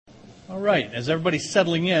All right, as everybody's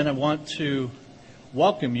settling in, I want to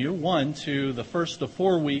welcome you, to the first of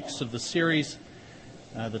 4 weeks of the series,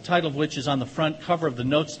 the title of which is on the front cover of the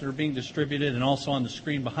notes that are being distributed and also on the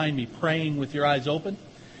screen behind me, Praying with Your Eyes Open.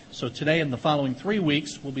 So today and the following 3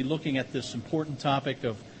 weeks, we'll be looking at this important topic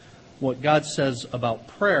of what God says about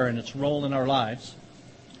prayer and its role in our lives.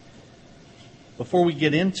 Before we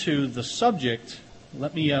get into the subject,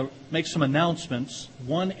 let me make some announcements.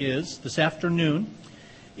 One is, this afternoon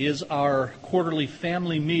is our quarterly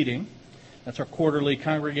family meeting. That's our quarterly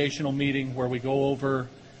congregational meeting where we go over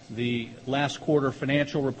the last quarter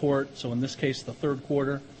financial report, so in this case the third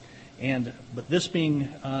quarter. But this being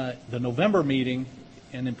the November meeting,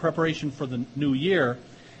 and in preparation for the new year,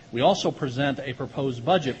 we also present a proposed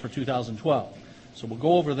budget for 2012. So we'll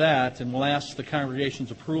go over that, and we'll ask the congregation's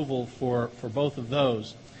approval for both of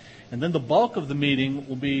those. And then the bulk of the meeting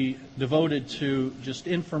will be devoted to just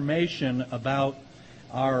information about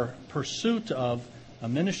our pursuit of a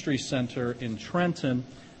ministry center in Trenton,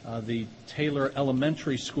 the Taylor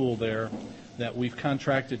Elementary School there that we've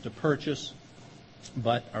contracted to purchase.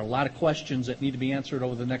 But there are a lot of questions that need to be answered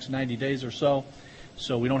over the next 90 days or so.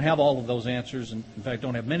 So we don't have all of those answers, and in fact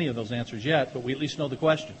don't have many of those answers yet, but we at least know the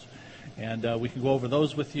questions. And we can go over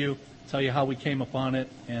those with you, tell you how we came upon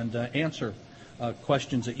it, and answer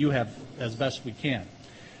questions that you have as best we can.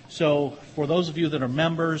 So for those of you that are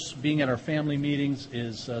members, being at our family meetings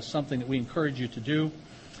is something that we encourage you to do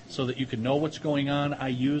so that you can know what's going on. I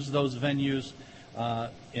use those venues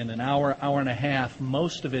in an hour and a half.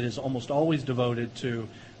 Most of it is almost always devoted to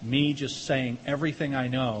me just saying everything I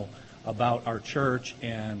know about our church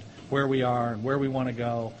and where we are and where we want to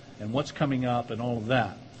go and what's coming up and all of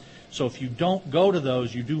that. So if you don't go to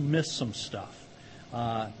those, you do miss some stuff.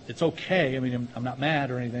 It's okay. I mean, I'm not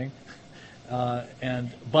mad or anything.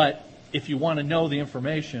 But if you want to know the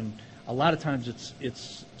information, a lot of times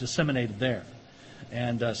it's disseminated there.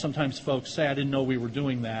 And sometimes folks say, I didn't know we were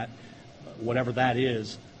doing that, whatever that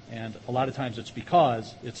is. And a lot of times it's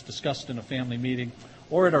because it's discussed in a family meeting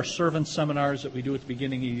or at our servant seminars that we do at the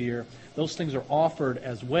beginning of the year. Those things are offered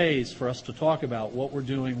as ways for us to talk about what we're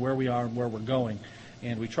doing, where we are, and where we're going.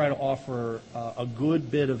 And we try to offer a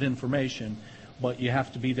good bit of information, but you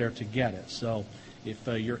have to be there to get it. So if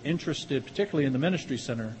you're interested, particularly in the Ministry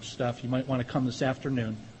Center stuff, you might want to come this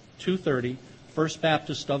afternoon, 2:30, First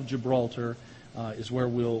Baptist of Gibraltar is where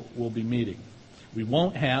we'll be meeting. We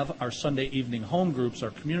won't have our Sunday evening home groups, our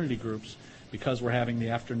community groups, because we're having the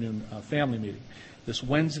afternoon family meeting. This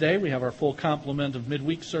Wednesday, we have our full complement of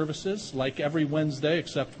midweek services, like every Wednesday,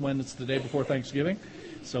 except when it's the day before Thanksgiving.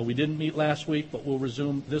 So we didn't meet last week, but we'll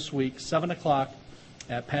resume this week, 7 o'clock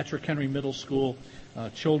at Patrick Henry Middle School,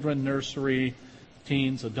 children, nursery,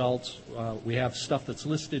 teens, adults. We have stuff that's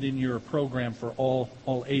listed in your program for all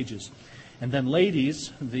ages. And then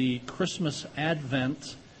ladies, the Christmas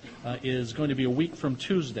Advent is going to be a week from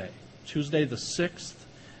Tuesday the 6th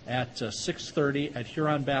at 6:30 at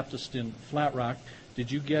Huron Baptist in Flat Rock.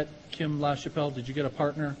 Did you get, Kim LaChapelle, did you get a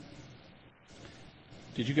partner?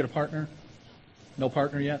 Did you get a partner? No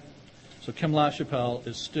partner yet? So Kim LaChapelle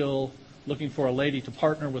is still looking for a lady to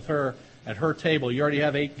partner with her at her table. You already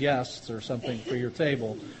have 8 guests or something for your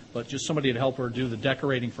table, but just somebody to help her do the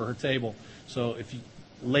decorating for her table. So if you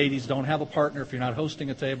ladies don't have a partner, if you're not hosting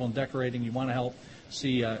a table and decorating, you want to help,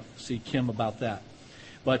 see Kim about that.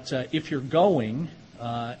 But if you're going,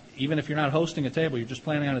 even if you're not hosting a table, you're just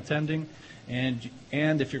planning on attending, and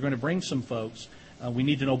if you're going to bring some folks, we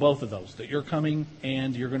need to know both of those, that you're coming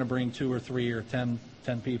and you're going to bring 2 or 3 or 10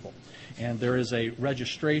 people. And there is a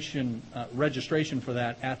registration for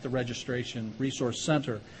that at the Registration Resource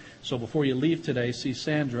Center. So before you leave today, see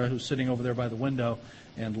Sandra, who's sitting over there by the window,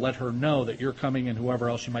 and let her know that you're coming and whoever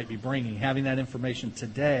else you might be bringing. Having that information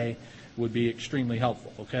today would be extremely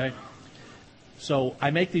helpful, okay? So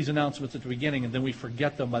I make these announcements at the beginning, and then we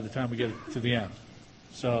forget them by the time we get to the end.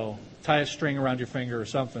 So tie a string around your finger or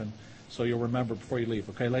something so you'll remember before you leave,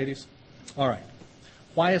 okay, ladies? All right.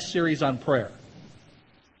 Why a series on prayer?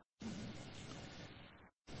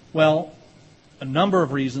 Well, a number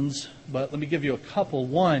of reasons, but let me give you a couple.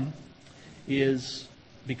 One is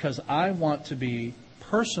because I want to be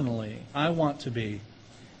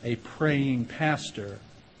a praying pastor.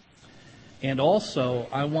 And also,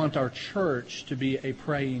 I want our church to be a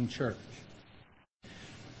praying church.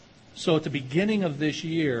 So at the beginning of this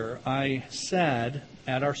year, I said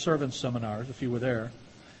at our servant seminars, if you were there,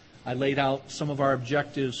 I laid out some of our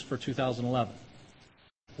objectives for 2011.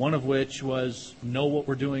 One of which was know what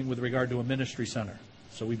we're doing with regard to a ministry center.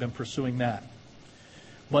 So we've been pursuing that.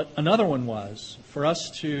 But another one was for us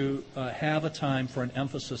to have a time for an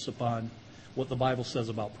emphasis upon what the Bible says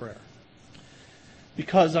about prayer.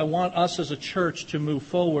 because I want us as a church to move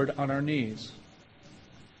forward on our knees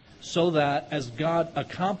so that as God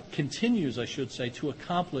continues, I should say, to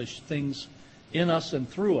accomplish things in us and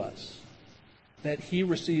through us, that He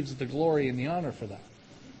receives the glory and the honor for that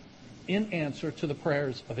in answer to the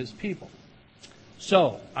prayers of His people.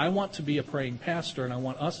 So, I want to be a praying pastor, and I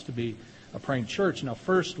want us to be a praying church. Now,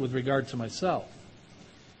 first, with regard to myself,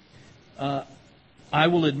 I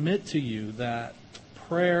will admit to you that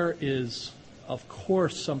prayer is, of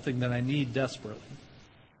course, something that I need desperately.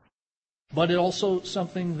 But it's also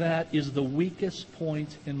something that is the weakest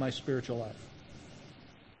point in my spiritual life.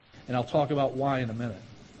 And I'll talk about why in a minute.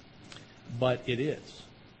 But it is.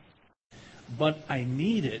 But I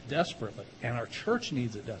need it desperately, and our church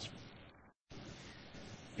needs it desperately.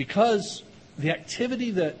 Because the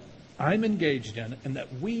activity that I'm engaged in, and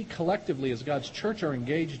that we collectively as God's church are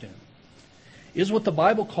engaged in, is what the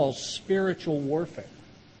Bible calls spiritual warfare.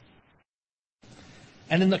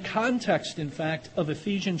 And in the context, in fact, of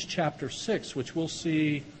Ephesians chapter 6, which we'll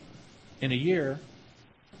see in a year,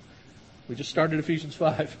 we just started Ephesians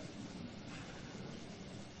 5.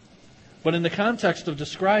 But in the context of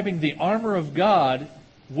describing the armor of God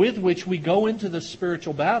with which we go into this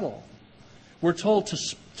spiritual battle, we're told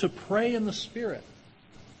to pray in the Spirit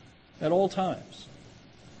at all times.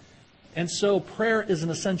 And so prayer is an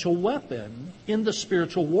essential weapon in the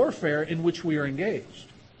spiritual warfare in which we are engaged.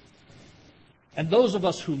 And those of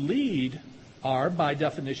us who lead are, by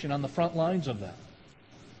definition, on the front lines of that.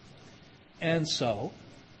 And so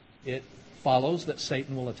it follows that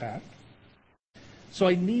Satan will attack. So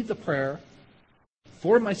I need the prayer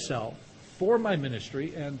for myself, for my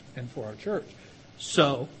ministry, and for our church.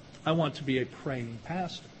 So I want to be a praying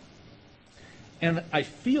pastor. And I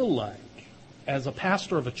feel like, as a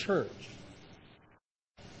pastor of a church,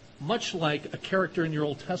 much like a character in your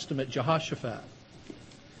Old Testament, Jehoshaphat,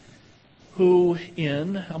 who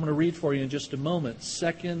I'm going to read for you in just a moment,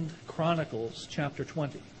 2 Chronicles chapter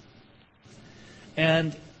 20.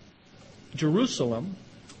 And Jerusalem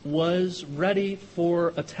was ready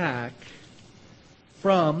for attack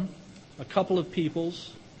from a couple of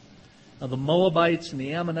peoples, the Moabites and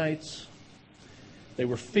the Ammonites. They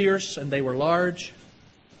were fierce and they were large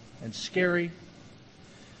and scary.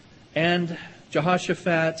 And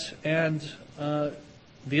Jehoshaphat and the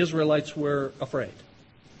Israelites were afraid.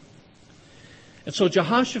 And so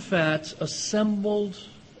Jehoshaphat assembled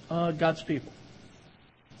God's people.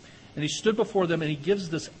 And he stood before them and he gives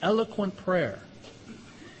this eloquent prayer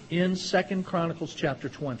in 2 Chronicles chapter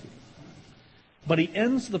 20. But he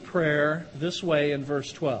ends the prayer this way in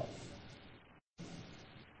verse 12.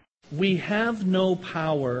 We have no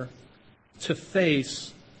power to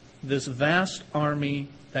face this vast army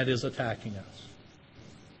that is attacking us.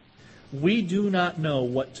 We do not know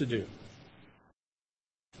what to do,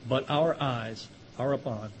 but our eyes are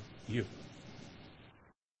upon you.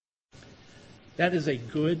 That is a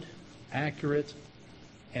good, accurate,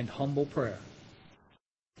 and humble prayer.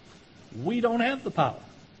 We don't have the power.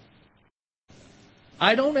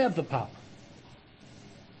 I don't have the power.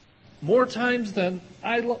 More times than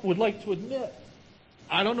I would like to admit,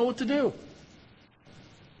 I don't know what to do.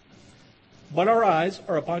 But our eyes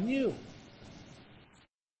are upon you.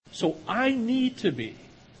 So I need to be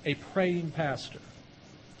a praying pastor.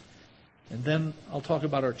 And then I'll talk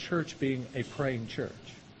about our church being a praying church.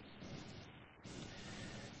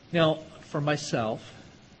 Now, for myself,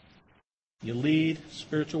 you lead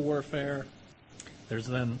spiritual warfare. There's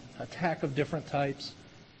then attack of different types.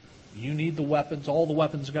 You need the weapons, all the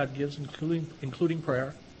weapons God gives, including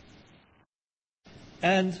prayer.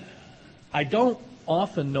 And I don't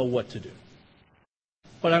often know what to do.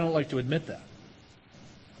 But I don't like to admit that.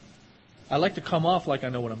 I like to come off like I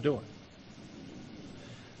know what I'm doing.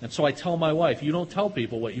 And so I tell my wife, you don't tell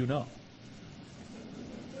people what you know.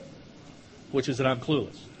 Which is that I'm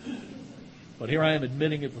clueless. But here I am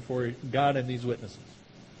admitting it before God and these witnesses.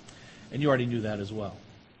 And you already knew that as well.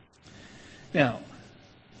 Now,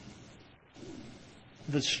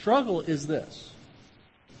 the struggle is this.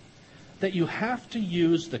 That you have to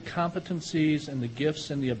use the competencies and the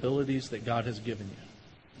gifts and the abilities that God has given you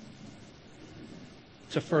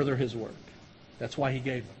to further His work. That's why He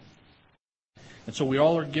gave them. And so we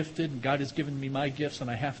all are gifted, and God has given me my gifts,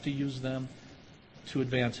 and I have to use them to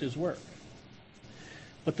advance His work.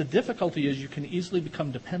 But the difficulty is you can easily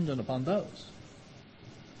become dependent upon those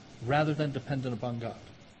rather than dependent upon God.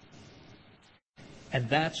 And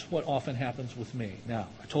that's what often happens with me. Now,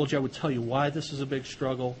 I told you I would tell you why this is a big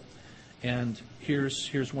struggle, and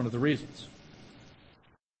here's one of the reasons.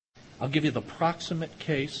 I'll give you the proximate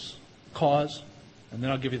cause, and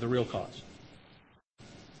then I'll give you the real cause.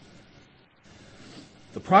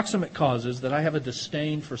 The proximate cause is that I have a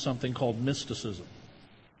disdain for something called mysticism.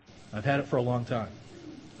 I've had it for a long time.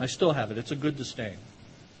 I still have it. It's a good disdain.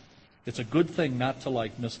 It's a good thing not to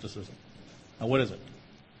like mysticism. Now, what is it?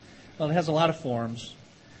 Well, it has a lot of forms,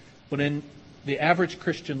 but in the average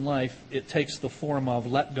Christian life, it takes the form of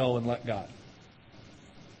let go and let God.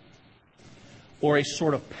 Or a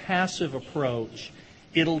sort of passive approach.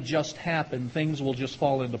 It'll just happen. Things will just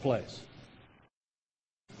fall into place.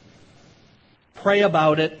 Pray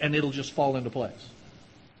about it and it'll just fall into place.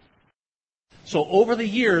 So over the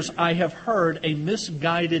years, I have heard a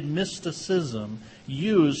misguided mysticism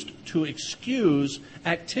used to excuse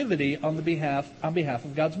activity on behalf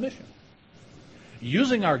of God's mission.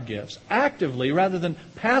 Using our gifts actively rather than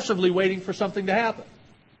passively waiting for something to happen.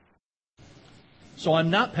 So I'm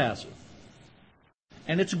not passive.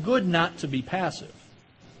 And it's good not to be passive.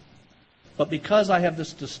 But because I have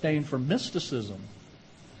this disdain for mysticism,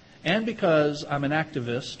 and because I'm an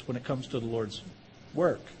activist when it comes to the Lord's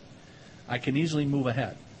work, I can easily move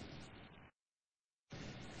ahead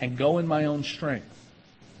and go in my own strength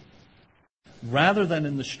rather than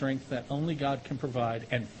in the strength that only God can provide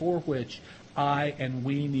and for which I and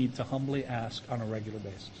we need to humbly ask on a regular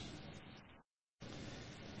basis.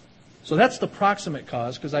 So that's the proximate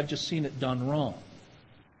cause because I've just seen it done wrong.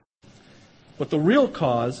 But the real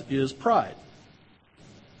cause is pride.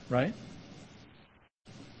 Right?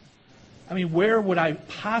 I mean, where would I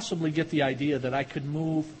possibly get the idea that I could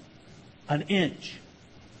move an inch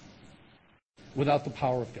without the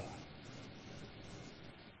power of God?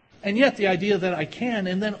 And yet the idea that I can,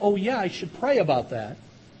 and then, oh yeah, I should pray about that,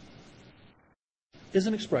 is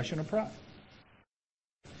an expression of pride.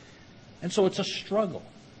 And so it's a struggle.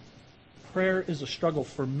 Prayer is a struggle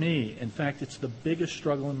for me. In fact, it's the biggest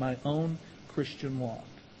struggle in my own Christian walk.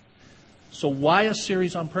 So why a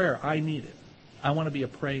series on prayer? I need it. I want to be a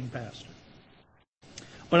praying pastor.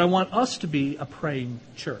 But I want us to be a praying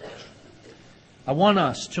church. I want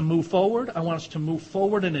us to move forward. I want us to move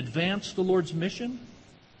forward and advance the Lord's mission.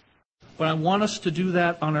 But I want us to do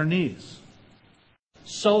that on our knees.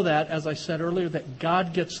 So that, as I said earlier, that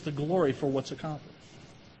God gets the glory for what's accomplished.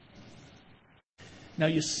 Now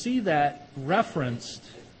you see that referenced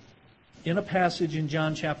in a passage in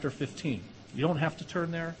John chapter 15. You don't have to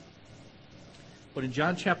turn there. But in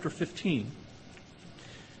John chapter 15,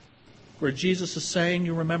 where Jesus is saying,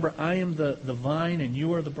 you remember, I am the vine and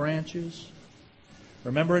you are the branches.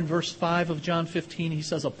 Remember in verse 5 of John 15, he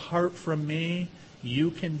says, apart from me,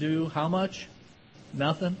 you can do how much?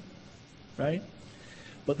 Nothing. Right?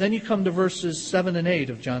 But then you come to verses 7 and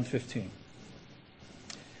 8 of John 15.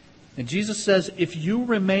 And Jesus says, if you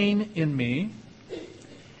remain in me,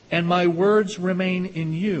 and my words remain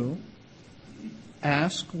in you,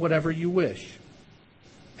 ask whatever you wish,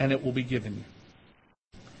 and it will be given you.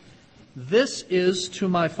 This is to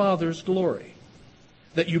my Father's glory,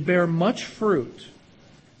 that you bear much fruit,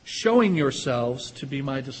 showing yourselves to be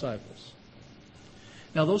my disciples.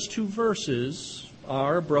 Now those two verses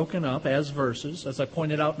are broken up as verses, as I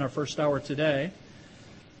pointed out in our first hour today.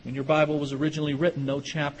 When your Bible was originally written, no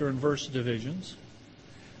chapter and verse divisions.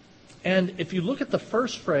 And if you look at the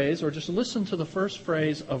first phrase, or just listen to the first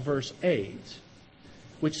phrase of verse 8,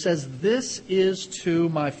 which says, this is to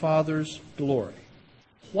my Father's glory.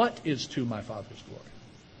 What is to my Father's glory?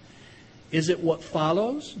 Is it what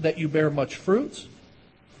follows, that you bear much fruit?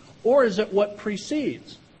 Or is it what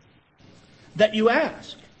precedes, that you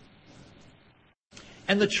ask?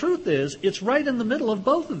 And the truth is, it's right in the middle of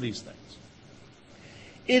both of these things.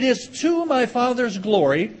 It is to my Father's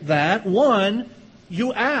glory that, one,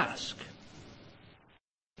 you ask.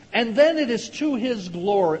 And then it is to His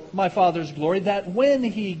glory, my Father's glory, that when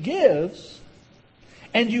He gives,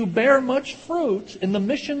 and you bear much fruit in the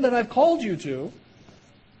mission that I've called you to,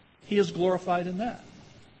 He is glorified in that.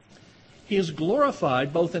 He is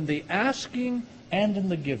glorified both in the asking and in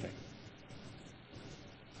the giving.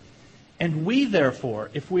 And we,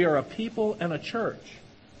 therefore, if we are a people and a church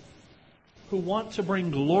who want to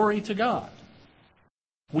bring glory to God,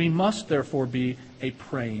 we must, therefore, be a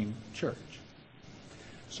praying church.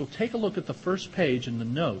 So take a look at the first page in the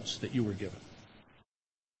notes that you were given.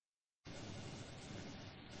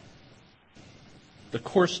 The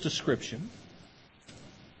course description.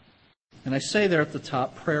 And I say there at the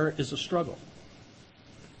top, prayer is a struggle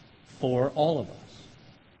for all of us.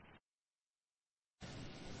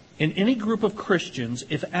 In any group of Christians,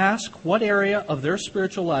 if asked what area of their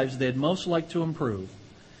spiritual lives they'd most like to improve,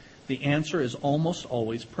 the answer is almost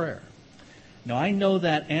always prayer. Now, I know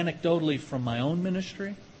that anecdotally from my own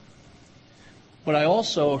ministry, but I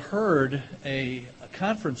also heard a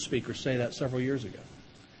conference speaker say that several years ago.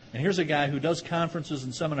 And here's a guy who does conferences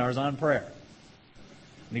and seminars on prayer.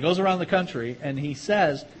 And he goes around the country, and he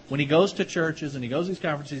says, when he goes to churches and he goes to these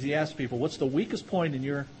conferences, he asks people, what's the weakest point in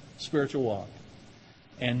your spiritual walk?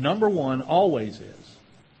 And number one always is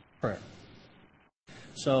prayer.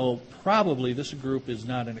 So probably this group is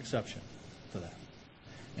not an exception to that.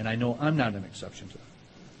 And I know I'm not an exception to that.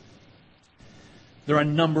 There are a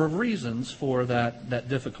number of reasons for that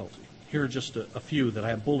difficulty. Here are just a few that I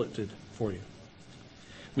have bulleted for you.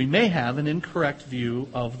 We may have an incorrect view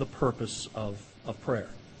of the purpose of prayer.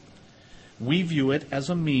 We view it as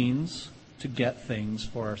a means to get things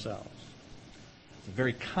for ourselves. It's a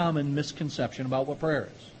very common misconception about what prayer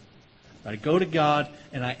is. I go to God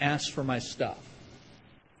and I ask for my stuff.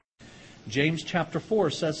 James chapter 4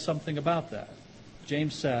 says something about that.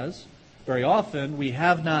 James says, very often we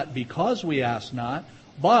have not because we ask not,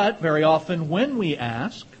 but very often when we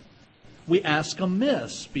ask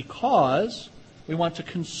amiss because we want to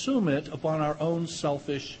consume it upon our own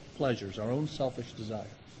selfish pleasures, our own selfish desires.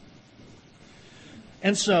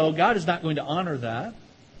 And so God is not going to honor that.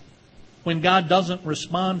 When God doesn't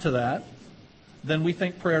respond to that, then we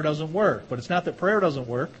think prayer doesn't work. But it's not that prayer doesn't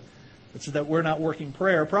work, it's that we're not working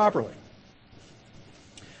prayer properly.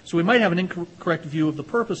 So we might have an incorrect view of the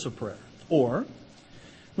purpose of prayer, or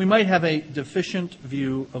we might have a deficient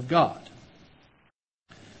view of God.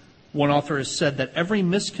 One author has said that every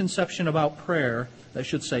misconception about prayer, I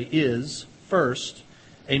should say, is, first,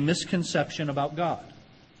 a misconception about God.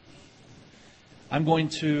 I'm going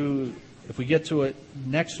to, if we get to it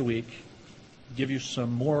next week, give you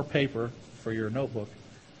some more paper for your notebook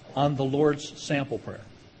on the Lord's sample prayer.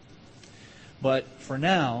 But for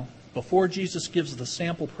now, before Jesus gives the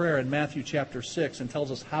sample prayer in Matthew chapter 6 and tells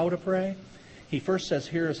us how to pray, he first says,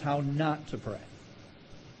 here is how not to pray.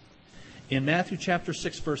 In Matthew chapter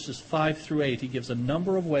 6, verses 5 through 8, he gives a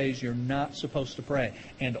number of ways you're not supposed to pray.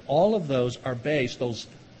 And all of those are based, those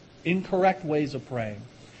incorrect ways of praying,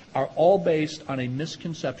 are all based on a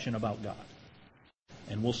misconception about God.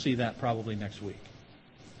 And we'll see that probably next week.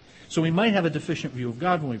 So we might have a deficient view of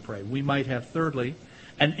God when we pray. We might have, thirdly,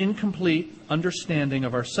 an incomplete understanding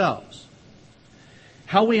of ourselves.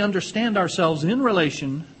 How we understand ourselves in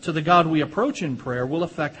relation to the God we approach in prayer will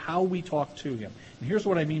affect how we talk to Him. And here's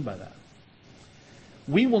what I mean by that.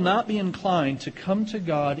 We will not be inclined to come to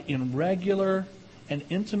God in regular and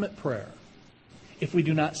intimate prayer if we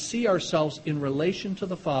do not see ourselves in relation to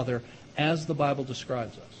the Father as the Bible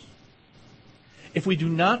describes us. If we do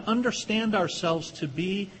not understand ourselves to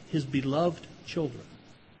be His beloved children,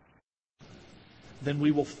 then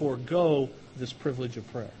we will forego this privilege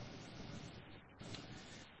of prayer.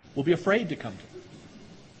 We'll be afraid to come to Him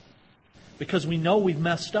because we know we've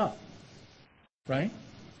messed up, right?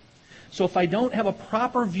 So if I don't have a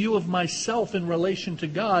proper view of myself in relation to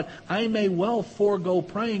God, I may well forego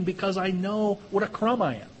praying because I know what a crumb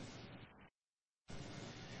I am.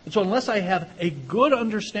 And so unless I have a good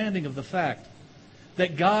understanding of the fact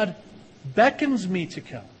that God beckons me to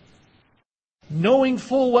come, knowing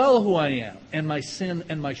full well who I am and my sin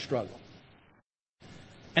and my struggle,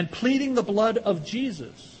 and pleading the blood of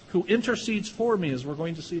Jesus, who intercedes for me, as we're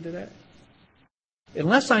going to see today.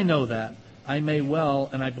 Unless I know that, I may well,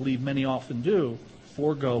 and I believe many often do,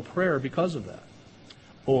 forego prayer because of that.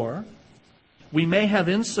 Or we may have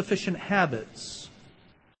insufficient habits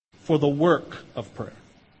for the work of prayer.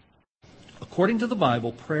 According to the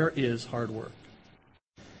Bible, prayer is hard work.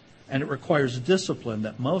 And it requires discipline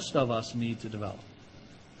that most of us need to develop.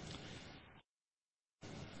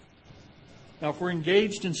 Now, if we're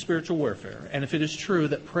engaged in spiritual warfare, and if it is true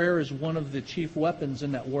that prayer is one of the chief weapons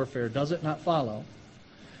in that warfare, does it not follow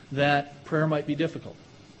that prayer might be difficult?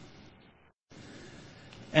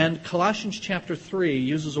 And Colossians chapter 3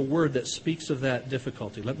 uses a word that speaks of that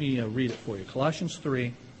difficulty. Let me read it for you. Colossians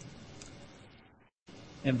 3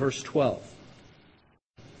 and verse 12.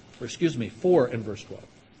 4 and verse 12.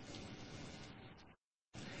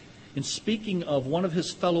 In speaking of one of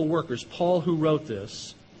his fellow workers, Paul, who wrote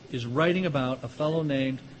this, is writing about a fellow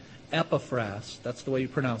named Epaphras. That's the way you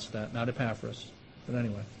pronounce that, not Epaphras. But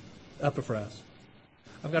anyway, Epaphras.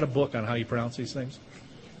 I've got a book on how you pronounce these things.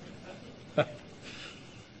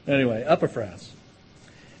 Anyway, Epaphras.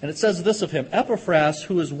 And it says this of him, Epaphras,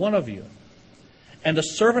 who is one of you, and a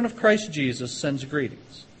servant of Christ Jesus, sends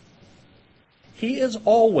greetings. He is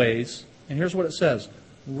always, and here's what it says,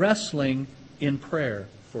 wrestling in prayer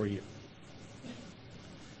for you.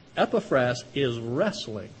 Epaphras is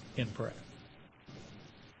wrestling in prayer.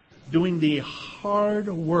 Doing the hard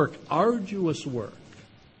work, arduous work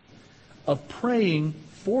of praying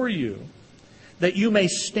for you that you may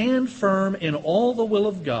stand firm in all the will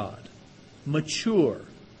of God, mature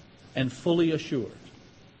and fully assured.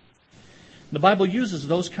 The Bible uses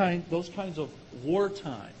those kinds of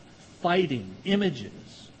wartime, fighting,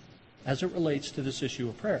 images as it relates to this issue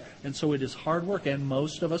of prayer. And so it is hard work, and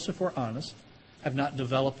most of us, if we're honest, have not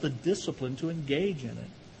developed the discipline to engage in it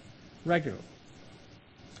regularly.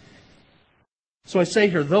 So I say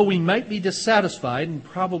here, though we might be dissatisfied, and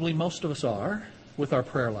probably most of us are, with our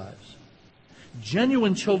prayer lives,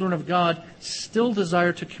 genuine children of God still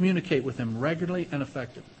desire to communicate with Him regularly and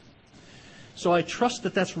effectively. So I trust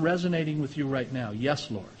that that's resonating with you right now. Yes,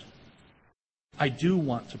 Lord. I do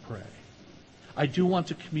want to pray. I do want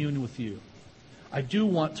to commune with you. I do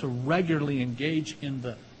want to regularly engage in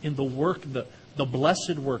the work, the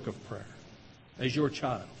blessed work of prayer as your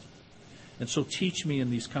child. And so teach me in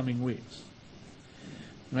these coming weeks.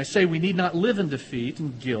 And I say we need not live in defeat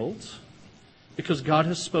and guilt because God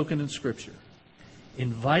has spoken in Scripture,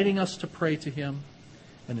 inviting us to pray to Him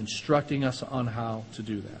and instructing us on how to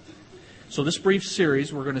do that. So this brief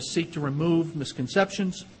series, we're going to seek to remove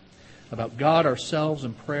misconceptions about God, ourselves,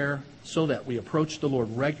 and prayer so that we approach the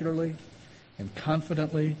Lord regularly and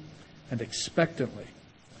confidently and expectantly.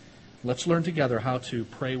 Let's learn together how to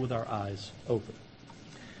pray with our eyes open.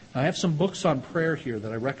 Now, I have some books on prayer here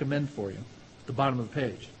that I recommend for you at the bottom of the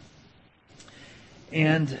page.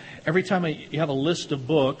 And every time you have a list of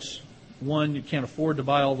books, one, you can't afford to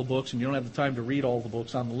buy all the books and you don't have the time to read all the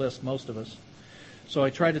books on the list, most of us. So I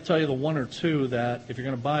try to tell you the one or two that if you're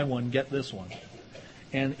going to buy one, get this one.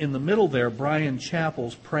 And in the middle there, Bryan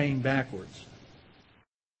Chapell's Praying Backwards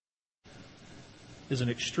is an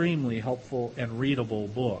extremely helpful and readable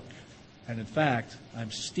book. And in fact,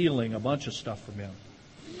 I'm stealing a bunch of stuff from him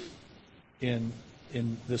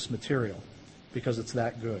in this material because it's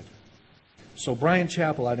that good. So Bryan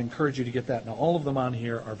Chapell, I'd encourage you to get that. Now, all of them on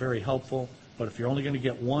here are very helpful, but if you're only going to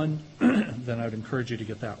get one, then I would encourage you to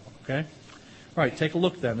get that one, okay? All right, take a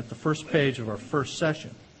look then at the first page of our first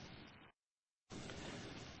session.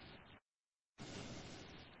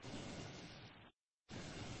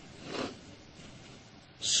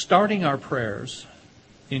 Starting our prayers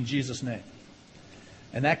in Jesus' name.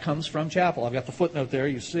 And that comes from Chapell. I've got the footnote there.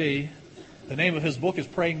 You see, the name of his book is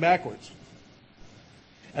Praying Backwards.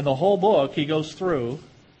 And the whole book, he goes through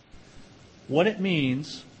what it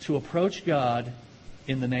means to approach God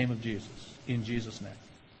in the name of Jesus, in Jesus' name.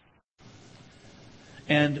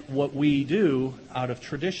 And what we do out of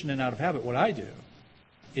tradition and out of habit, what I do,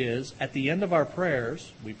 is at the end of our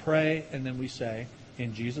prayers, we pray and then we say,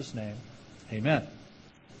 in Jesus' name, amen.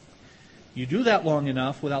 You do that long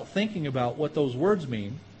enough without thinking about what those words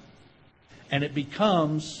mean, and it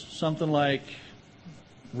becomes something like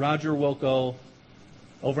Roger Wilco,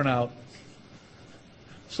 over and out,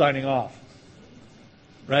 signing off.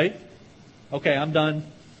 Right? Okay, I'm done.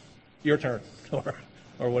 Your turn.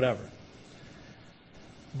 Or whatever.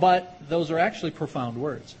 But those are actually profound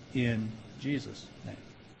words in Jesus' name.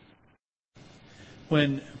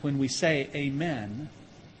 When we say amen,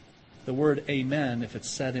 the word amen, if it's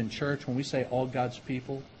said in church, when we say all God's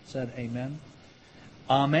people said amen,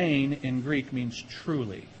 amen in Greek means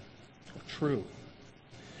truly, or true.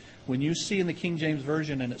 When you see in the King James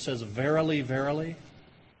Version and it says verily, verily,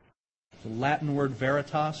 the Latin word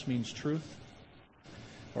veritas means truth.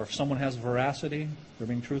 Or if someone has veracity, they're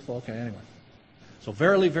being truthful. Okay, anyway. So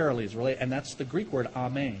verily, verily is really, and that's the Greek word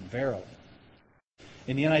amen, verily.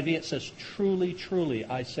 In the NIV it says truly, truly,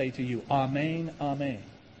 I say to you, amen, amen.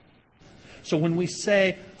 So when we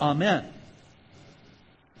say amen,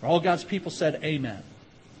 or all God's people said amen,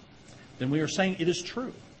 then we are saying it is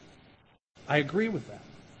true. I agree with that.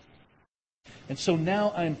 And so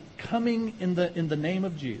now I'm coming in the name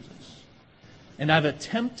of Jesus. And I've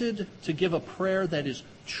attempted to give a prayer that is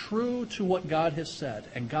true to what God has said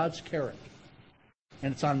and God's character.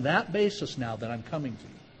 And it's on that basis now that I'm coming to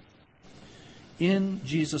you. In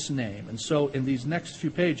Jesus' name. And so in these next few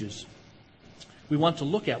pages, we want to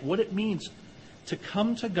look at what it means to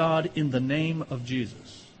come to God in the name of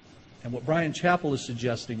Jesus. And what Bryan Chapell is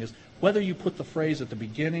suggesting is whether you put the phrase at the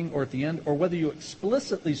beginning or at the end, or whether you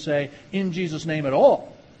explicitly say, in Jesus' name at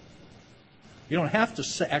all. You don't have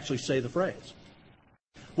to actually say the phrase.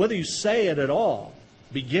 Whether you say it at all,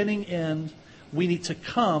 beginning, end, we need to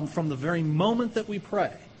come from the very moment that we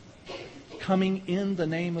pray, coming in the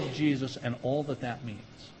name of Jesus and all that that means.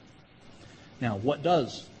 Now, what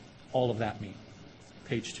does all of that mean?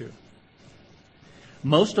 Page 2.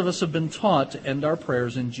 Most of us have been taught to end our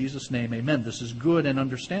prayers in Jesus' name, amen. This is good and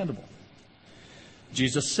understandable.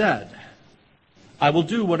 Jesus said, I will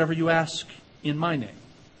do whatever you ask in my name,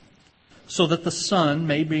 so that the Son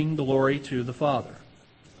may bring glory to the Father.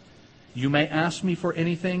 You may ask me for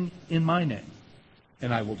anything in my name,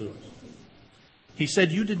 and I will do it. He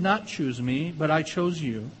said, you did not choose me, but I chose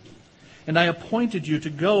you, and I appointed you to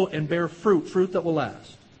go and bear fruit, fruit that will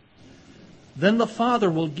last. Then the Father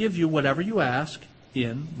will give you whatever you ask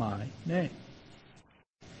in my name.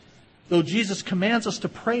 Though Jesus commands us to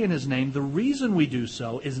pray in His name, the reason we do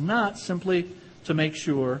so is not simply to make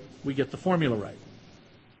sure we get the formula right.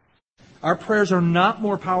 Our prayers are not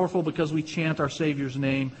more powerful because we chant our Savior's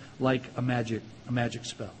name like a magic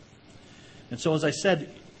spell. And so, as I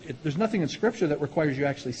said, there's nothing in Scripture that requires you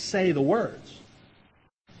actually say the words.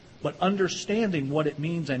 But understanding what it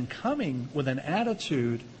means and coming with an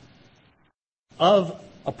attitude of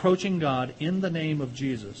approaching God in the name of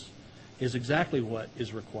Jesus is exactly what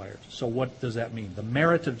is required. So what does that mean? The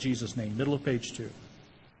merit of Jesus' name, middle of page 2.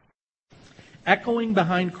 Echoing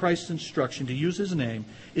behind Christ's instruction to use His name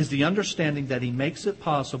is the understanding that He makes it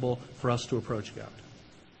possible for us to approach God.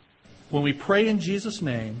 When we pray in Jesus'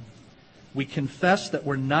 name, we confess that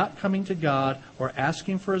we're not coming to God or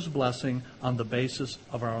asking for His blessing on the basis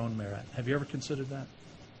of our own merit. Have you ever considered that?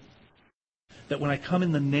 That when I come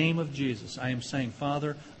in the name of Jesus, I am saying,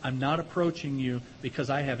 Father, I'm not approaching you because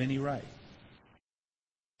I have any right.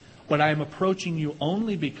 But I am approaching you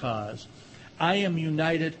only because I am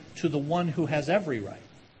united to the one who has every right,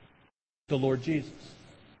 the Lord Jesus.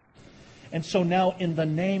 And so now in the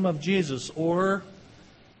name of Jesus, or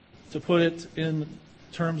to put it in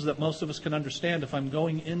terms that most of us can understand, if I'm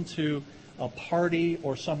going into a party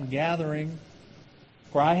or some gathering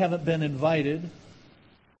where I haven't been invited,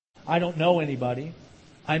 I don't know anybody,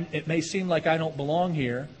 it may seem like I don't belong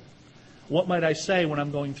here, what might I say when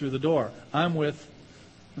I'm going through the door? I'm with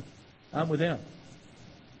Him.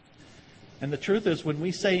 And the truth is, when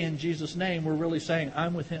we say in Jesus' name, we're really saying,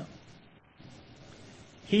 I'm with Him.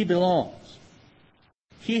 He belongs.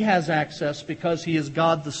 He has access because He is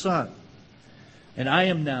God the Son. And I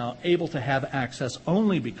am now able to have access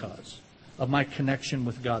only because of my connection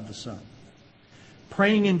with God the Son.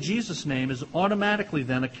 Praying in Jesus' name is automatically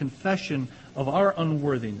then a confession of our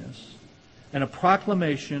unworthiness and a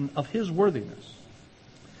proclamation of His worthiness.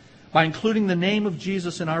 By including the name of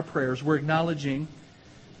Jesus in our prayers, we're acknowledging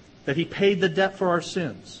that He paid the debt for our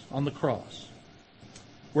sins on the cross.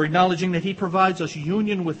 We're acknowledging that He provides us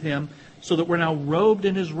union with Him so that we're now robed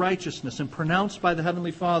in His righteousness and pronounced by the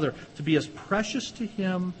Heavenly Father to be as precious to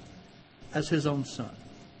Him as His own Son.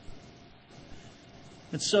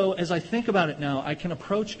 And so, as I think about it now, I can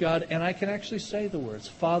approach God and I can actually say the words,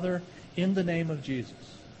 Father, in the name of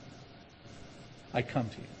Jesus, I come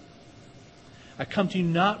to you. I come to you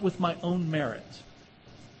not with my own merit,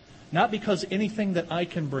 not because anything that I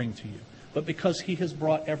can bring to you, but because He has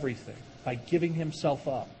brought everything by giving Himself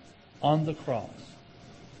up on the cross.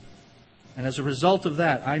 And as a result of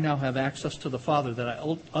that, I now have access to the Father that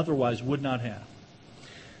I otherwise would not have.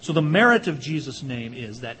 So the merit of Jesus' name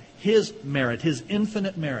is that His merit, His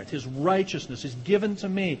infinite merit, His righteousness is given to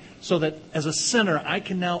me so that as a sinner I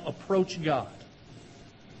can now approach God.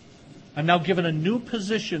 I'm now given a new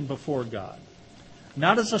position before God.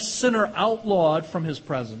 Not as a sinner outlawed from His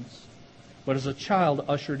presence, but as a child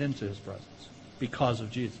ushered into His presence because of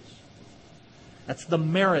Jesus. That's the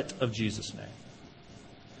merit of Jesus' name.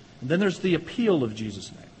 And then there's the appeal of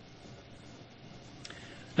Jesus' name.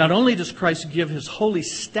 Not only does Christ give His holy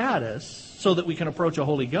status so that we can approach a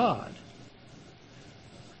holy God,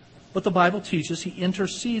 but the Bible teaches He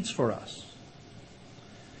intercedes for us.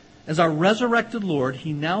 As our resurrected Lord,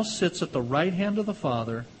 He now sits at the right hand of the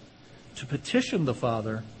Father to petition the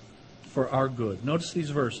Father for our good. Notice these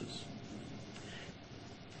verses.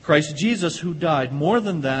 Christ Jesus, who died, more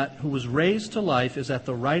than that, who was raised to life, is at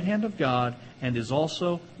the right hand of God and is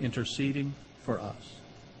also interceding for us.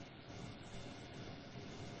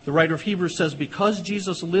 The writer of Hebrews says, because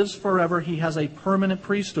Jesus lives forever, He has a permanent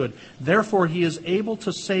priesthood. Therefore, He is able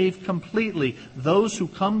to save completely those who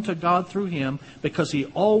come to God through Him, because He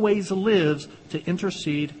always lives to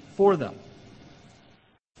intercede for them.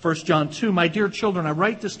 1 John 2, my dear children, I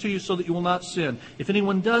write this to you so that you will not sin. If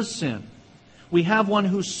anyone does sin, we have one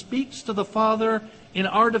who speaks to the Father in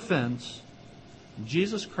our defense,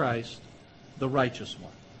 Jesus Christ, the righteous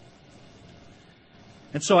one.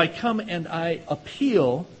 And so I come and I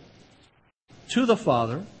appeal to the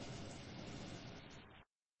Father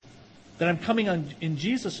that I'm coming in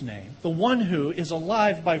Jesus' name, the one who is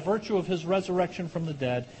alive by virtue of His resurrection from the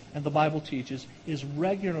dead, and the Bible teaches is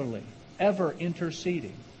regularly, ever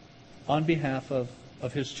interceding on behalf of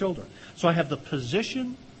His children. So I have the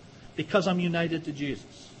position because I'm united to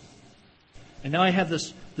Jesus. And now I have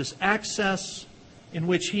this access in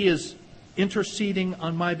which He is interceding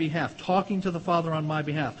on my behalf, talking to the Father on my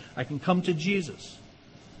behalf. I can come to Jesus,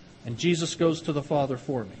 and Jesus goes to the Father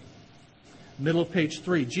for me. Middle of page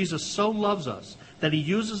 3, Jesus so loves us that he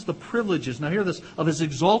uses the privileges, now hear this, of his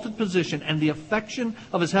exalted position and the affection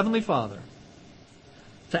of his heavenly Father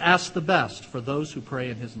to ask the best for those who pray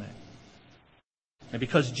in his name. And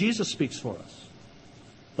because Jesus speaks for us,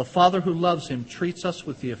 the Father who loves him treats us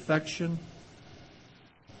with the affection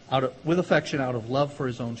out of love for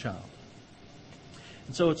his own child.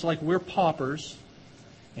 And so it's like we're paupers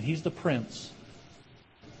and he's the prince.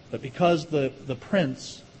 But because the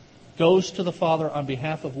prince goes to the Father on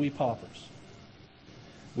behalf of we paupers,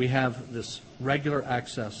 we have this regular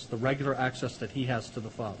access, the regular access that he has to the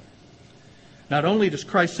Father. Not only does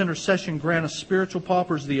Christ's intercession grant us spiritual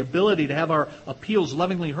paupers the ability to have our appeals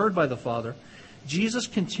lovingly heard by the Father, Jesus'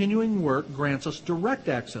 continuing work grants us direct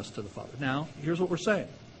access to the Father. Now, here's what we're saying.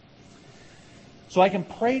 So I can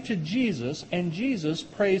pray to Jesus, and Jesus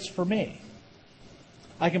prays for me.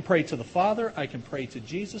 I can pray to the Father, I can pray to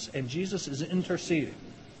Jesus, and Jesus is interceding.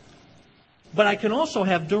 But I can also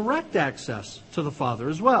have direct access to the Father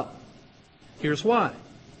as well. Here's why.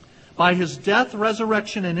 By his death,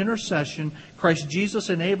 resurrection, and intercession, Christ Jesus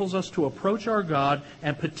enables us to approach our God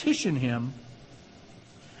and petition him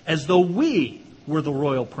as though we were the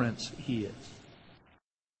royal prince he is.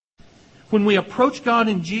 When we approach God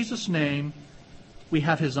in Jesus' name, we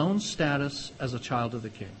have his own status as a child of the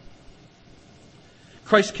King.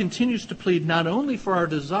 Christ continues to plead not only for our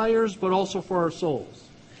desires, but also for our souls.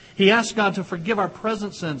 He asks God to forgive our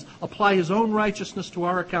present sins, apply his own righteousness to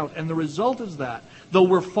our account, and the result is that, though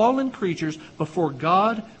we're fallen creatures, before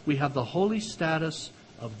God, we have the holy status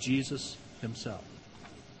of Jesus himself.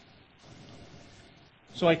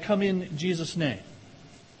 So I come in Jesus' name,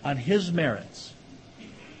 on his merits.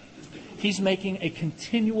 He's making a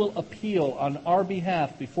continual appeal on our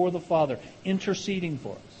behalf before the Father, interceding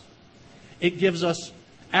for us. It gives us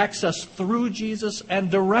access through Jesus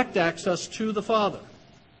and direct access to the Father.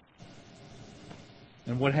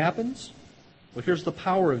 And what happens? Well, here's the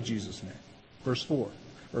power of Jesus' name. Verse 4,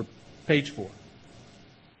 or page 4.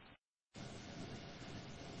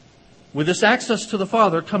 With this access to the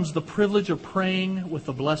Father comes the privilege of praying with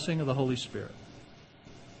the blessing of the Holy Spirit.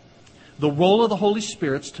 The role of the Holy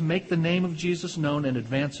Spirit is to make the name of Jesus known and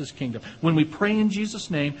advance his kingdom. When we pray in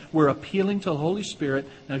Jesus' name, we're appealing to the Holy Spirit,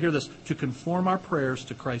 now hear this, to conform our prayers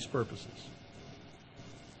to Christ's purposes.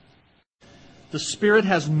 The Spirit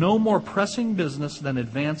has no more pressing business than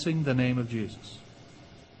advancing the name of Jesus.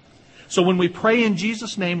 So when we pray in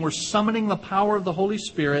Jesus' name, we're summoning the power of the Holy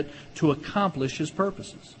Spirit to accomplish his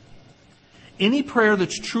purposes. Any prayer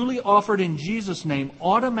that's truly offered in Jesus' name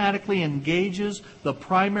automatically engages the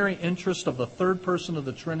primary interest of the third person of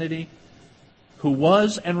the Trinity, who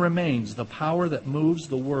was and remains the power that moves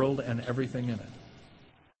the world and everything in it.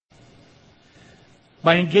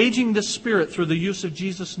 By engaging this Spirit through the use of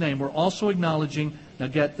Jesus' name, we're also acknowledging, now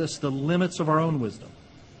get this, the limits of our own wisdom.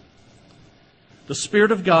 The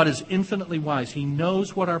Spirit of God is infinitely wise. He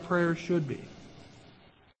knows what our prayers should be.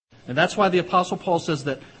 And that's why the Apostle Paul says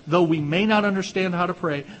that though we may not understand how to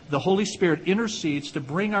pray, the Holy Spirit intercedes to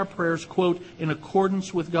bring our prayers, quote, in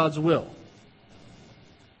accordance with God's will.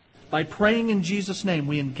 By praying in Jesus' name,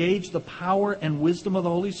 we engage the power and wisdom of the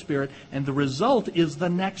Holy Spirit, and the result is the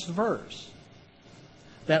next verse.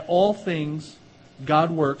 That all things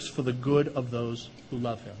God works for the good of those who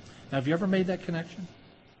love him. Now, have you ever made that connection?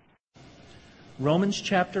 Romans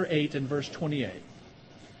chapter 8 and verse 28.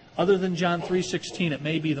 Other than John 3:16, it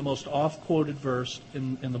may be the most oft-quoted verse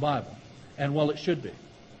in the Bible. And well, it should be.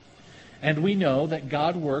 And we know that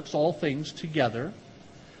God works all things together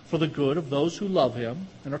for the good of those who love him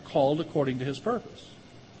and are called according to his purpose.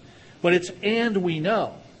 But it's and we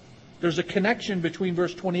know. There's a connection between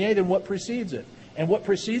verse 28 and what precedes it. And what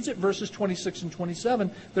precedes it, verses 26 and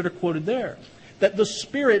 27 that are quoted there. That the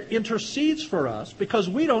Spirit intercedes for us because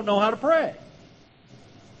we don't know how to pray.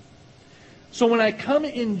 So when I come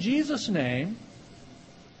in Jesus' name,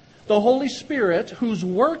 the Holy Spirit, whose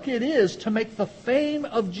work it is to make the fame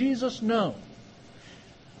of Jesus known,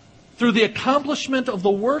 through the accomplishment of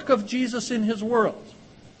the work of Jesus in his world,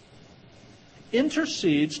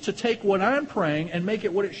 intercedes to take what I'm praying and make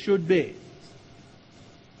it what it should be.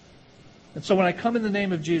 And so when I come in the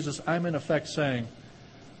name of Jesus, I'm in effect saying,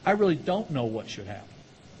 I really don't know what should happen.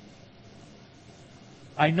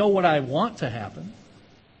 I know what I want to happen.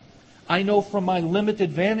 I know from my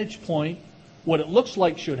limited vantage point what it looks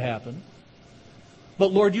like should happen.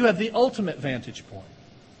 But Lord, you have the ultimate vantage point.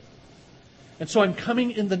 And so I'm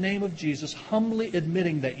coming in the name of Jesus, humbly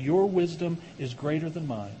admitting that your wisdom is greater than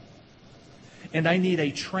mine. And I need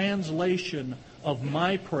a translation of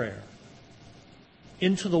my prayer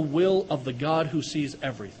into the will of the God who sees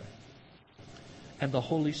everything. And the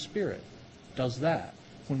Holy Spirit does that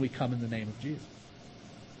when we come in the name of Jesus.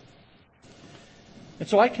 And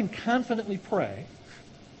so I can confidently pray,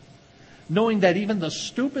 knowing that even the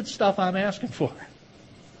stupid stuff I'm asking for,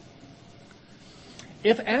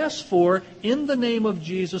 if asked for in the name of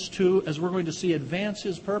Jesus to, as we're going to see, advance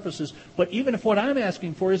His purposes, but even if what I'm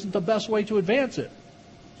asking for isn't the best way to advance it,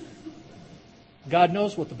 God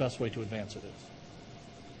knows what the best way to advance it is.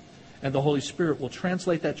 And the Holy Spirit will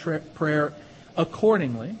translate that prayer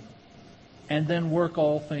accordingly and then work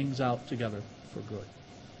all things out together for good.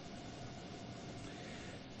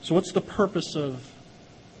 So what's the purpose of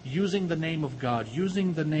using the name of God,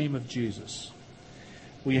 using the name of Jesus?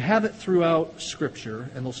 We have it throughout Scripture,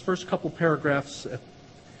 and those first couple paragraphs at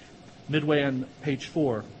midway on page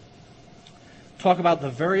 4 talk about the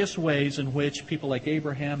various ways in which people like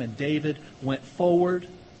Abraham and David went forward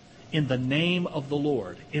in the name of the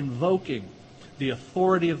Lord, invoking the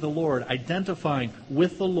authority of the Lord, identifying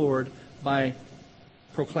with the Lord by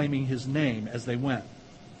proclaiming His name as they went.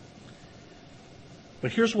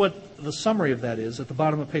 But here's what the summary of that is at the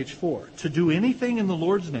bottom of page 4. To do anything in the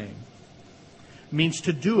Lord's name means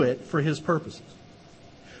to do it for His purposes.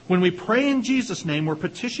 When we pray in Jesus' name, we're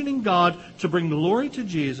petitioning God to bring glory to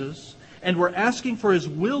Jesus, and we're asking for His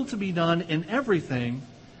will to be done in everything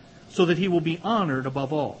so that He will be honored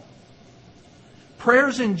above all.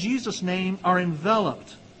 Prayers in Jesus' name are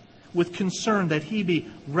enveloped with concern that He be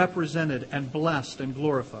represented and blessed and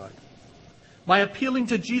glorified. By appealing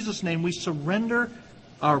to Jesus' name, we surrender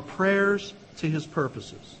our prayers to His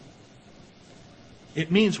purposes.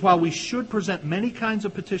 It means while we should present many kinds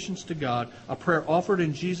of petitions to God, a prayer offered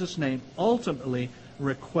in Jesus' name ultimately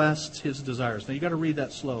requests His desires. Now you've got to read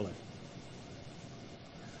that slowly.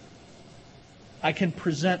 I can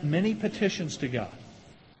present many petitions to God.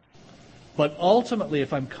 But ultimately,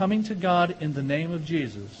 if I'm coming to God in the name of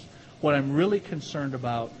Jesus, what I'm really concerned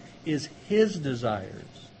about is His desires.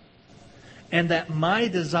 And that my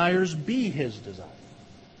desires be His desires.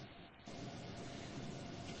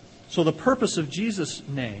 So the purpose of Jesus'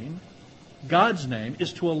 name, God's name,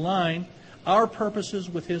 is to align our purposes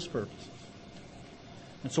with His purposes.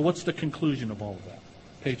 And so what's the conclusion of all of that?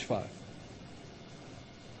 Page 5.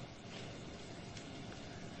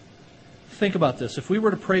 Think about this. If we were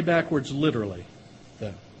to pray backwards literally,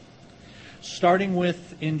 then, starting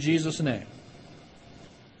with in Jesus' name,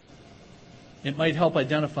 it might help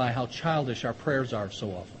identify how childish our prayers are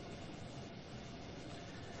so often.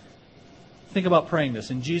 Think about praying this.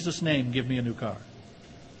 In Jesus' name, give me a new car.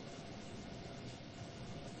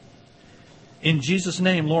 In Jesus'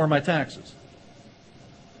 name, lower my taxes.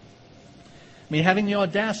 I mean, having the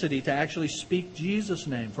audacity to actually speak Jesus'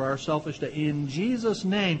 name for our selfish day. In Jesus'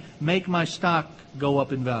 name, make my stock go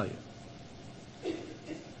up in value.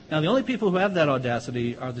 Now, the only people who have that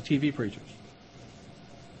audacity are the TV preachers.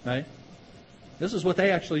 Right? This is what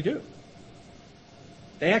they actually do.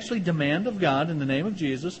 They actually demand of God in the name of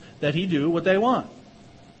Jesus that He do what they want.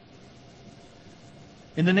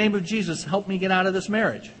 In the name of Jesus, help me get out of this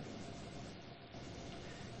marriage.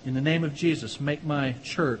 In the name of Jesus, make my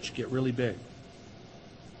church get really big.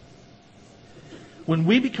 When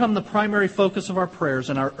we become the primary focus of our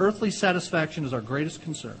prayers and our earthly satisfaction is our greatest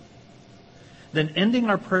concern, then ending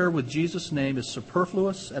our prayer with Jesus' name is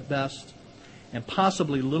superfluous at best and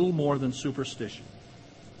possibly little more than superstition.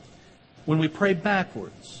 When we pray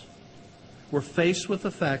backwards, we're faced with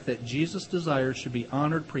the fact that Jesus' desires should be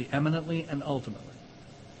honored preeminently and ultimately.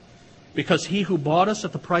 Because He who bought us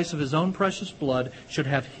at the price of His own precious blood should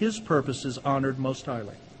have His purposes honored most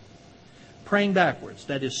highly. Praying backwards,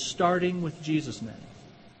 that is starting with Jesus' name,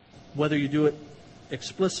 whether you do it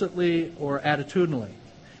explicitly or attitudinally,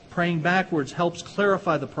 praying backwards helps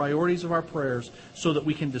clarify the priorities of our prayers so that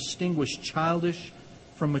we can distinguish childish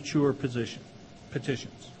from mature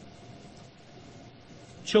petitions.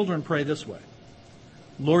 Children pray this way: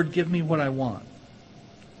 Lord, give me what I want.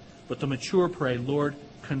 But the mature pray, Lord,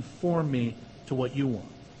 conform me to what you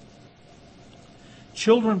want.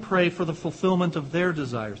 Children pray for the fulfillment of their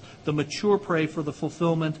desires. The mature pray for the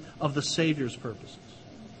fulfillment of the Savior's purposes.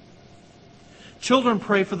 Children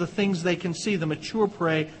pray for the things they can see. The mature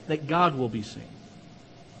pray that God will be seen.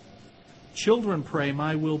 Children pray,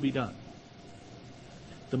 my will be done.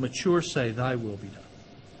 The mature say, thy will be done.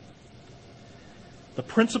 The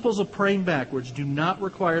principles of praying backwards do not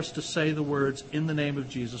require us to say the words in the name of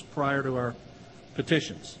Jesus prior to our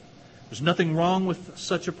petitions. There's nothing wrong with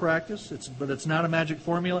such a practice, but it's not a magic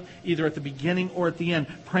formula, either at the beginning or at the end.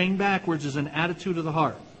 Praying backwards is an attitude of the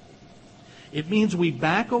heart. It means we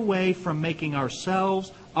back away from making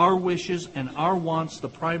ourselves, our wishes, and our wants the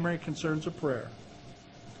primary concerns of prayer.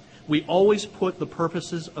 We always put the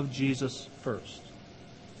purposes of Jesus first.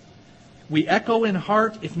 We echo in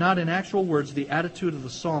heart, if not in actual words, the attitude of the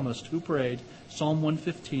psalmist who prayed, Psalm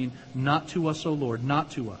 115, not to us, O Lord,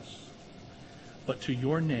 not to us, but to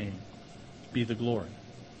your name be the glory.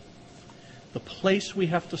 The place we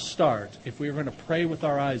have to start, if we are going to pray with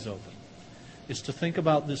our eyes open, is to think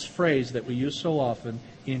about this phrase that we use so often,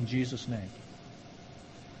 in Jesus' name.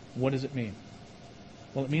 What does it mean?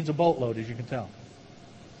 Well, it means a boatload, as you can tell.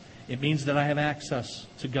 It means that I have access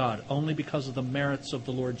to God only because of the merits of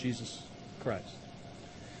the Lord Jesus Christ.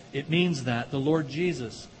 It means that the Lord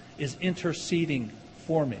Jesus is interceding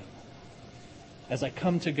for me as I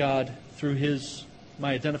come to God through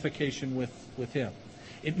my identification with Him.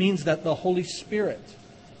 It means that the Holy Spirit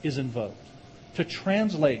is invoked to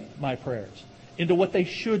translate my prayers into what they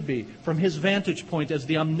should be from His vantage point as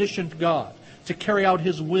the omniscient God, to carry out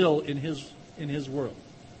His will in His world.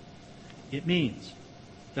 It means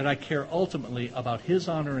that I care ultimately about His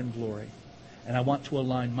honor and glory, and I want to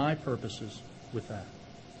align my purposes with that.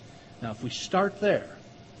 Now, if we start there,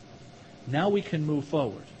 now we can move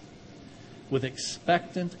forward with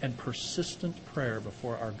expectant and persistent prayer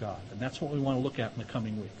before our God. And that's what we want to look at in the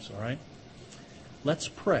coming weeks, all right? Let's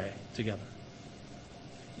pray together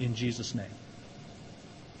in Jesus' name.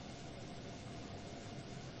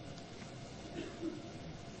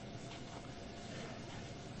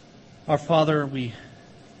 Our Father, we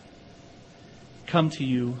come to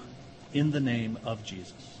you in the name of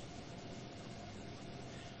Jesus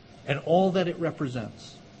and all that it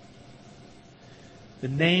represents. The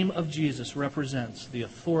name of Jesus represents the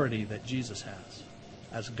authority that Jesus has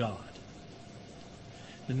as God.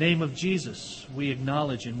 The name of Jesus, we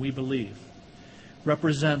acknowledge and we believe,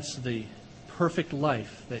 represents the perfect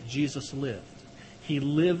life that Jesus lived. He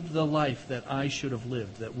lived the life that I should have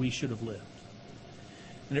lived, that we should have lived.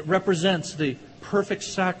 And it represents the perfect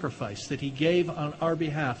sacrifice that He gave on our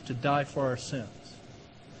behalf to die for our sins.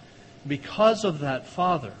 Because of that,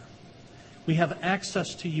 Father, we have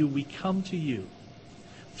access to you. We come to you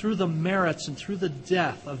through the merits and through the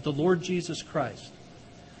death of the Lord Jesus Christ.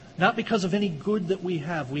 Not because of any good that we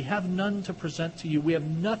have. We have none to present to you. We have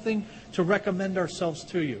nothing to recommend ourselves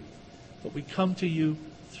to you. But we come to you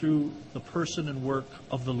through the person and work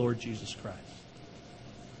of the Lord Jesus Christ.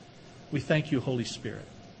 We thank you, Holy Spirit,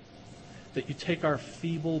 that you take our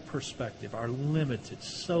feeble perspective, our limited,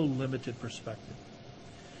 so limited perspective,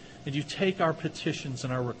 and you take our petitions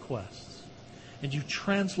and our requests, and you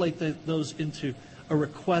translate those into a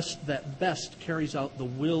request that best carries out the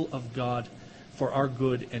will of God for our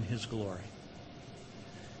good and His glory.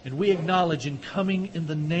 And we acknowledge in coming in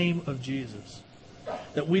the name of Jesus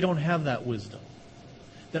that we don't have that wisdom,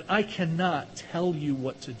 that I cannot tell you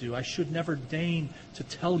what to do. I should never deign to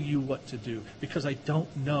tell you what to do because I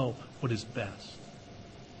don't know what is best.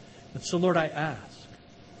 And so, Lord, I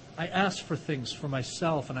ask for things for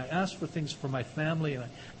myself, and I ask for things for my family, and I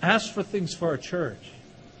ask for things for our church.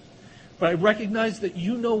 But I recognize that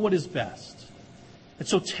you know what is best. And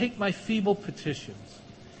so take my feeble petitions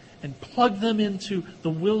and plug them into the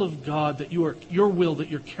will of God, that your will that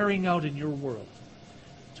you're carrying out in your world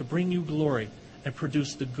to bring you glory and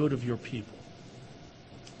produce the good of your people.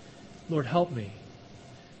 Lord, help me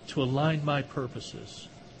to align my purposes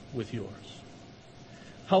with yours.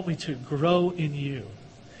 Help me to grow in you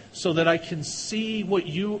so that I can see what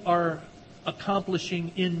you are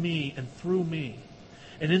accomplishing in me and through me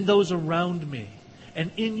and in those around me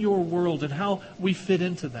and in your world and how we fit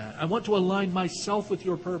into that. I want to align myself with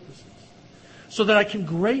your purposes so that I can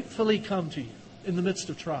gratefully come to you in the midst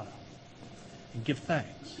of trial and give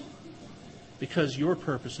thanks because your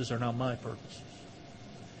purposes are now my purposes.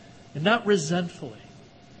 And not resentfully,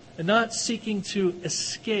 and not seeking to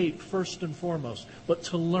escape first and foremost, but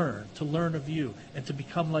to learn of you and to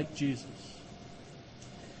become like Jesus.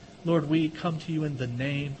 Lord, we come to you in the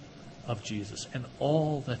name of Jesus and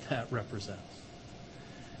all that represents.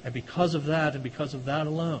 And because of that and because of that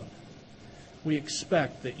alone, we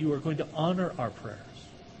expect that you are going to honor our prayers.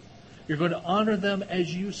 You're going to honor them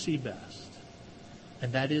as you see best.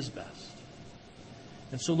 And that is best.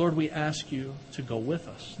 And so, Lord, we ask you to go with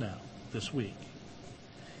us now this week.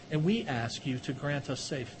 And we ask you to grant us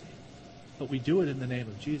safety. But we do it in the name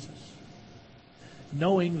of Jesus,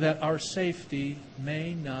 knowing that our safety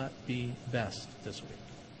may not be best this week.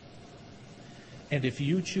 And if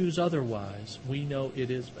you choose otherwise, we know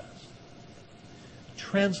it is best.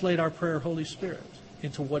 Translate our prayer, Holy Spirit,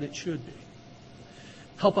 into what it should be.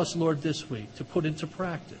 Help us, Lord, this week to put into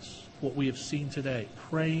practice what we have seen today,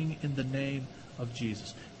 praying in the name of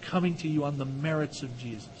Jesus, coming to you on the merits of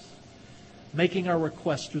Jesus, making our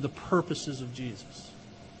requests through the purposes of Jesus.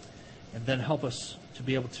 And then help us to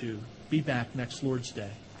be able to be back next Lord's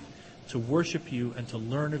Day, to worship you and to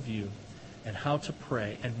learn of you and how to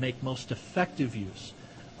pray and make most effective use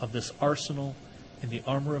of this arsenal in the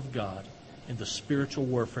armor of God in the spiritual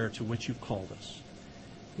warfare to which you've called us.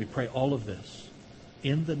 We pray all of this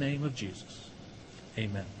in the name of Jesus.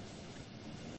 Amen.